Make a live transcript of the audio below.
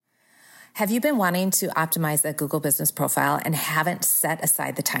Have you been wanting to optimize that Google business profile and haven't set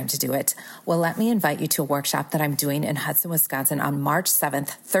aside the time to do it? Well, let me invite you to a workshop that I'm doing in Hudson, Wisconsin on March 7th,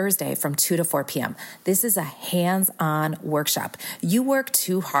 Thursday from 2 to 4 p.m. This is a hands-on workshop. You work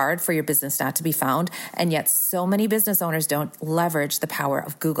too hard for your business not to be found, and yet so many business owners don't leverage the power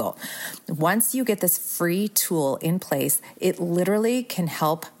of Google. Once you get this free tool in place, it literally can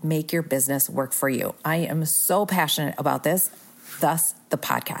help make your business work for you. I am so passionate about this. Thus, the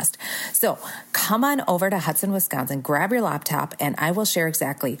podcast. So come on over to Hudson, Wisconsin, grab your laptop, and I will share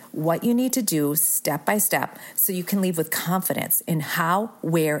exactly what you need to do step by step so you can leave with confidence in how,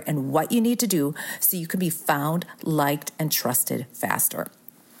 where, and what you need to do so you can be found, liked, and trusted faster.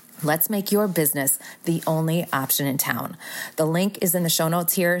 Let's make your business the only option in town. The link is in the show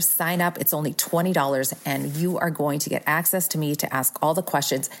notes here. Sign up. It's only $20, and you are going to get access to me to ask all the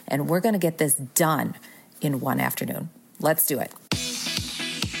questions, and we're going to get this done in one afternoon. Let's do it.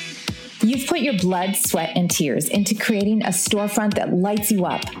 You've put your blood, sweat, and tears into creating a storefront that lights you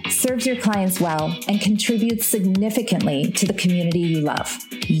up, serves your clients well, and contributes significantly to the community you love.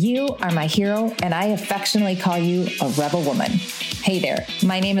 You are my hero, and I affectionately call you a rebel woman. Hey there,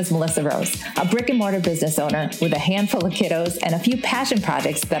 my name is Melissa Rose, a brick and mortar business owner with a handful of kiddos and a few passion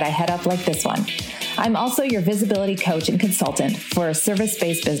projects that I head up like this one. I'm also your visibility coach and consultant for a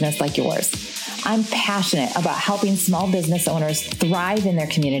service-based business like yours. I'm passionate about helping small business owners thrive in their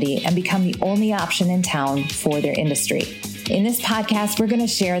community and become the only option in town for their industry. In this podcast, we're going to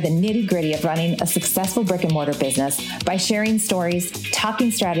share the nitty-gritty of running a successful brick and mortar business by sharing stories,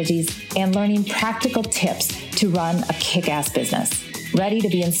 talking strategies, and learning practical tips to run a kick-ass business. Ready to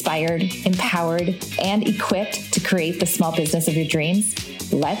be inspired, empowered, and equipped to create the small business of your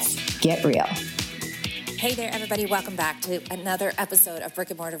dreams? Let's get real. Hey there, everybody. Welcome back to another episode of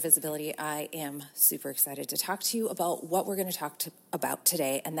Brick and Mortar Visibility. I am super excited to talk to you about what we're going to talk about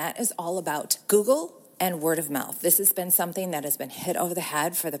today, and that is all about Google and word of mouth. This has been something that has been hit over the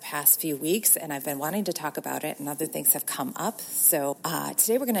head for the past few weeks, and I've been wanting to talk about it, and other things have come up. So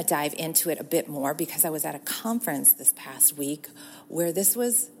today we're going to dive into it a bit more because I was at a conference this past week where this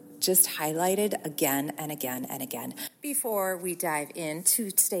was just highlighted again and again and again. Before we dive into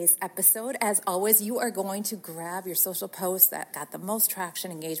today's episode, as always, you are going to grab your social post that got the most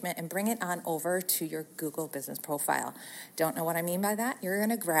traction, engagement, and bring it on over to your Google business profile. Don't know what I mean by that? You're going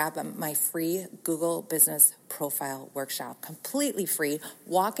to grab my free Google business profile workshop, completely free,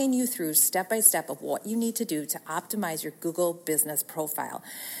 walking you through step by step of what you need to do to optimize your Google business profile.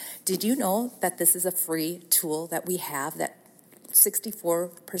 Did you know that this is a free tool that we have that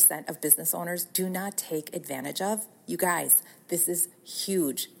 64% of business owners do not take advantage of? You guys, this is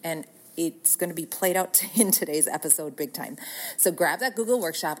huge, and it's going to be played out in today's episode big time. So grab that Google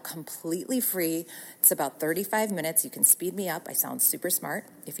workshop, completely free. It's about 35 minutes. You can speed me up. I sound super smart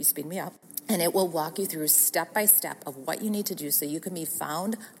if you speed me up. And it will walk you through step by step of what you need to do so you can be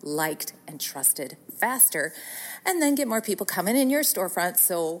found, liked, and trusted faster, and then get more people coming in your storefront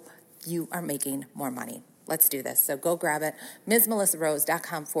so you are making more money. Let's do this. So go grab it.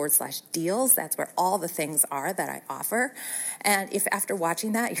 MsMelissaRose.com/deals. That's where all the things are that I offer. And if after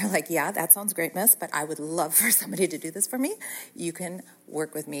watching that, you're like, yeah, that sounds great, Miss, but I would love for somebody to do this for me, you can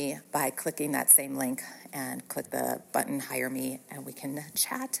work with me by clicking that same link and click the button, hire me, and we can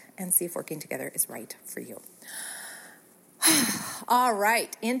chat and see if working together is right for you. All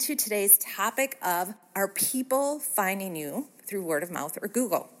right, into today's topic of, are people finding you through word of mouth or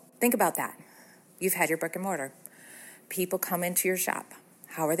Google? Think about that. You've had your brick and mortar. People come into your shop.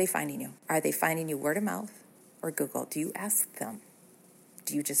 How are they finding you? Are they finding you word of mouth or Google? Do you ask them?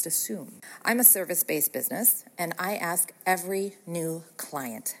 Do you just assume? I'm a service-based business, and I ask every new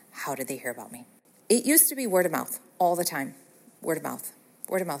client, how did they hear about me? It used to be word of mouth all the time. Word of mouth.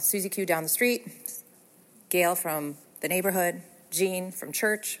 Word of mouth. Susie Q down the street, Gail from the neighborhood, Jean from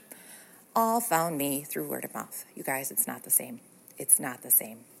church, all found me through word of mouth. You guys, it's not the same. It's not the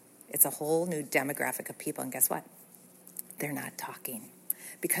same. It's a whole new demographic of people, and guess what? They're not talking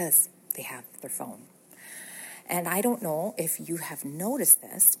because they have their phone. And I don't know if you have noticed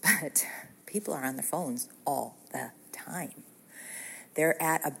this, but people are on their phones all the time. They're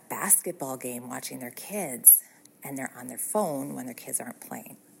at a basketball game watching their kids, and they're on their phone when their kids aren't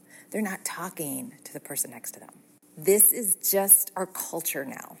playing. They're not talking to the person next to them. This is just our culture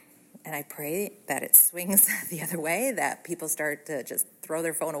now. And I pray that it swings the other way, that people start to just throw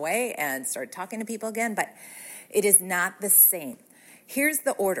their phone away and start talking to people again. But it is not the same. Here's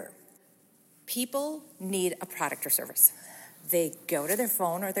the order. People need a product or service. They go to their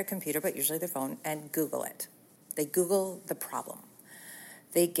phone or their computer, but usually their phone, and Google it. They Google the problem.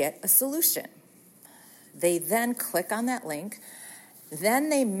 They get a solution. They then click on that link Then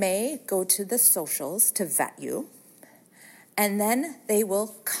they may go to the socials to vet you, and then they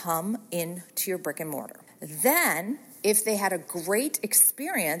will come into your brick and mortar. Then, if they had a great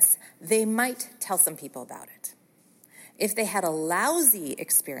experience, they might tell some people about it. If they had a lousy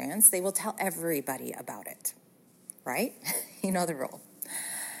experience, they will tell everybody about it, right? You know the rule.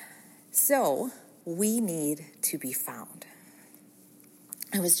 So, we need to be found.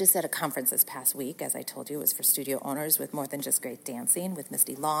 I was just at a conference this past week, as I told you. It was for studio owners with More Than Just Great Dancing with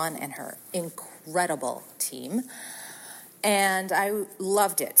Misty Lawn and her incredible team. And I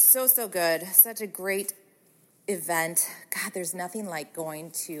loved it. So good. Such a great event. God, there's nothing like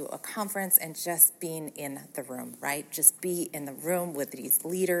going to a conference and just being in the room, right? Just be in the room with these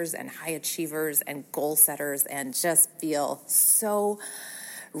leaders and high achievers and goal setters and just feel so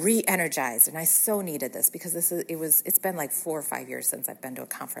re-energized. And I so needed this because it's been like 4 or 5 years since I've been to a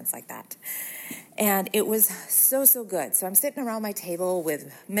conference like that. And it was so good. So I'm sitting around my table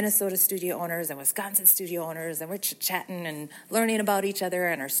with Minnesota studio owners and Wisconsin studio owners, and we're chatting and learning about each other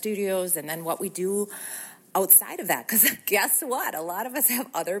and our studios and then what we do outside of that, because guess what? A lot of us have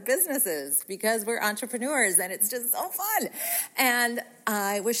other businesses because we're entrepreneurs and it's just so fun. And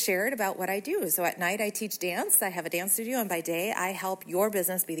I was shared about what I do. So at night I teach dance. I have a dance studio, and by day I help your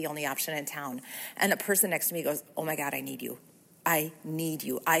business be the only option in town. And a person next to me goes, "Oh my God, I need you. I need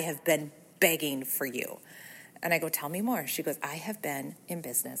you. I have been begging for you." And I go, "Tell me more." She goes, "I have been in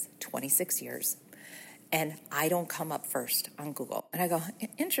business 26 years and I don't come up first on Google." And I go,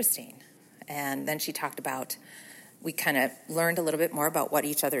 "Interesting." And then she talked about, we kind of learned a little bit more about what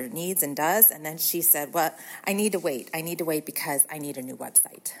each other needs and does. And then she said, "Well, I need to wait. I need to wait because I need a new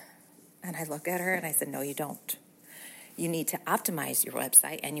website." And I looked at her and I said, "No, you don't. You need to optimize your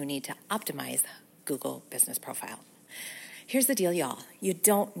website and you need to optimize Google Business Profile." Here's the deal, y'all. You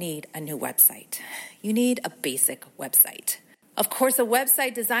don't need a new website. You need a basic website. Of course, a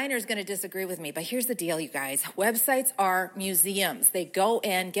website designer is going to disagree with me, but here's the deal, you guys. Websites are museums. They go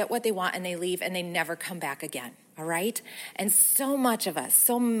in, get what they want, and they leave, and they never come back again, all right? And so much of us,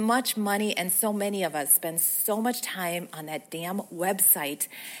 so much money, and so many of us spend so much time on that damn website,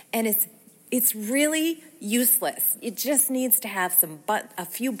 and it's really useless. It just needs to have a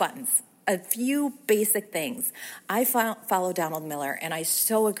few buttons, a few basic things. I follow Donald Miller, and I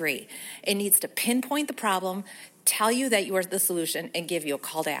so agree. It needs to pinpoint the problem, tell you that you are the solution, and give you a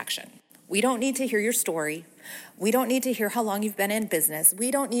call to action. We don't need to hear your story. We don't need to hear how long you've been in business.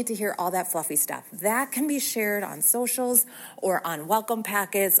 We don't need to hear all that fluffy stuff. That can be shared on socials or on welcome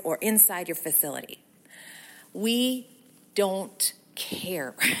packets or inside your facility. We don't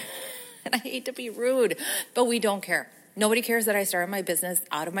care. And I hate to be rude, but we don't care. Nobody cares that I started my business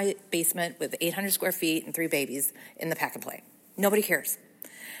out of my basement with 800 square feet and 3 babies in the pack and play. Nobody cares.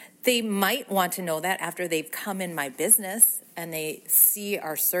 They might want to know that after they've come in my business and they see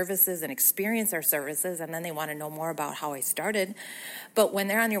our services and experience our services, and then they want to know more about how I started. But when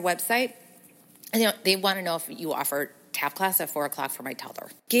they're on your website, they want to know if you offer tap class at 4 o'clock for my toddler.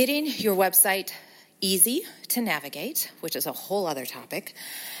 Getting your website easy to navigate, which is a whole other topic,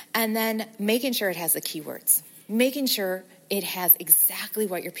 and then making sure it has the keywords, making sure it has exactly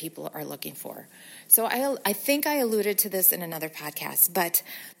what your people are looking for. So I think I alluded to this in another podcast, but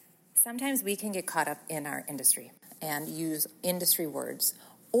sometimes we can get caught up in our industry and use industry words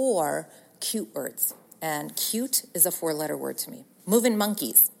or cute words. And cute is a 4-letter word to me. Moving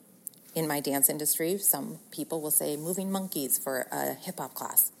monkeys. In my dance industry, some people will say moving monkeys for a hip-hop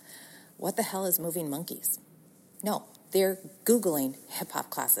class. What the hell is moving monkeys? No, they're Googling hip-hop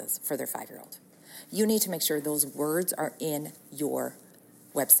classes for their 5-year-old. You need to make sure those words are in your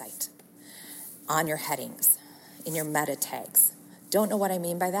website, on your headings, in your meta tags. Don't know what I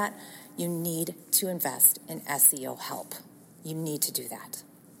mean by that? You need to invest in SEO help. You need to do that,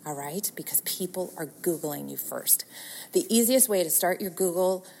 all right? Because people are Googling you first. The easiest way to start your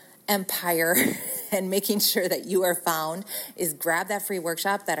Google empire and making sure that you are found is grab that free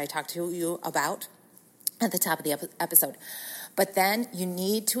workshop that I talked to you about at the top of the episode. But then you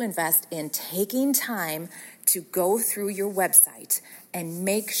need to invest in taking time to go through your website and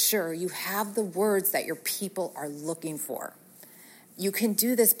make sure you have the words that your people are looking for. You can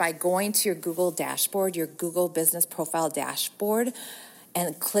do this by going to your Google dashboard, your Google Business Profile dashboard,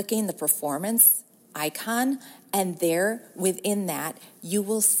 and clicking the performance icon. And there, within that, you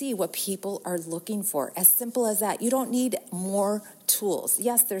will see what people are looking for. As simple as that. You don't need more tools.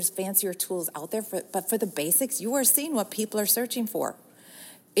 Yes, there's fancier tools out there, but for the basics, you are seeing what people are searching for.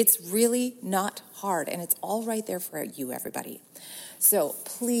 It's really not hard, and it's all right there for you, everybody. So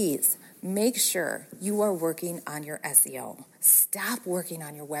please make sure you are working on your SEO. Stop working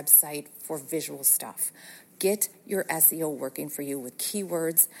on your website for visual stuff. get your SEO working for you with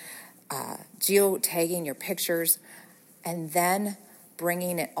keywords, geo-tagging your pictures, and then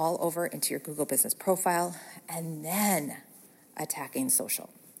bringing it all over into your Google Business Profile, and then attacking social.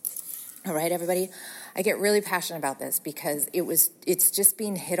 All right, everybody, I get really passionate about this because it's just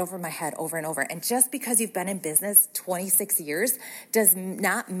being hit over my head over and over. And just because you've been in business 26 years does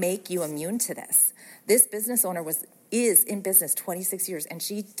not make you immune to this. This business owner is in business 26 years, and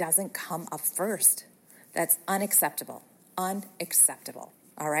she doesn't come up first. That's unacceptable. Unacceptable.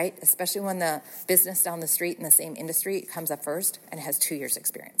 All right? Especially when the business down the street in the same industry comes up first and has 2 years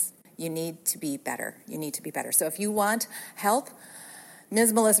experience. You need to be better. You need to be better. So if you want help,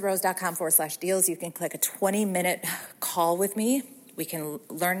 MsMelissaRose.com/deals. You can click a 20-minute call with me. We can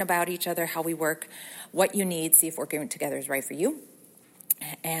learn about each other, how we work, what you need, see if working together is right for you,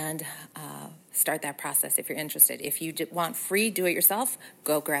 and start that process if you're interested. If you want free do-it-yourself,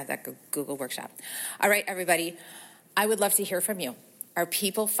 go grab that Google workshop. All right, everybody, I would love to hear from you. Are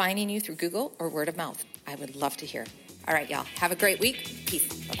people finding you through Google or word of mouth? I would love to hear. All right, y'all. Have a great week. Peace.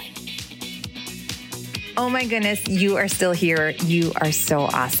 Bye-bye. Oh my goodness, you are still here. You are so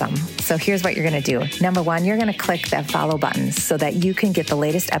awesome. So here's what you're going to do. Number one, you're going to click that follow button so that you can get the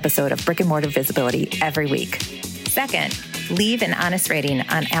latest episode of Brick and Mortar Visibility every week. Second, leave an honest rating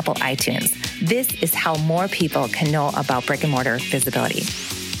on Apple iTunes. This is how more people can know about Brick and Mortar Visibility.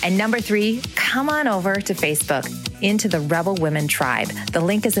 And number three, come on over to Facebook into the Rebel Women Tribe. The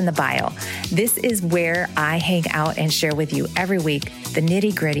link is in the bio. This is where I hang out and share with you every week the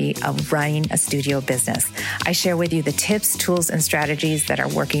nitty-gritty of running a studio business. I share with you the tips, tools, and strategies that are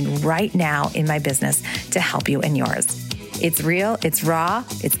working right now in my business to help you in yours. It's real, it's raw,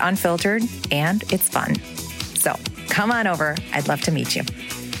 it's unfiltered, and it's fun. So come on over. I'd love to meet you.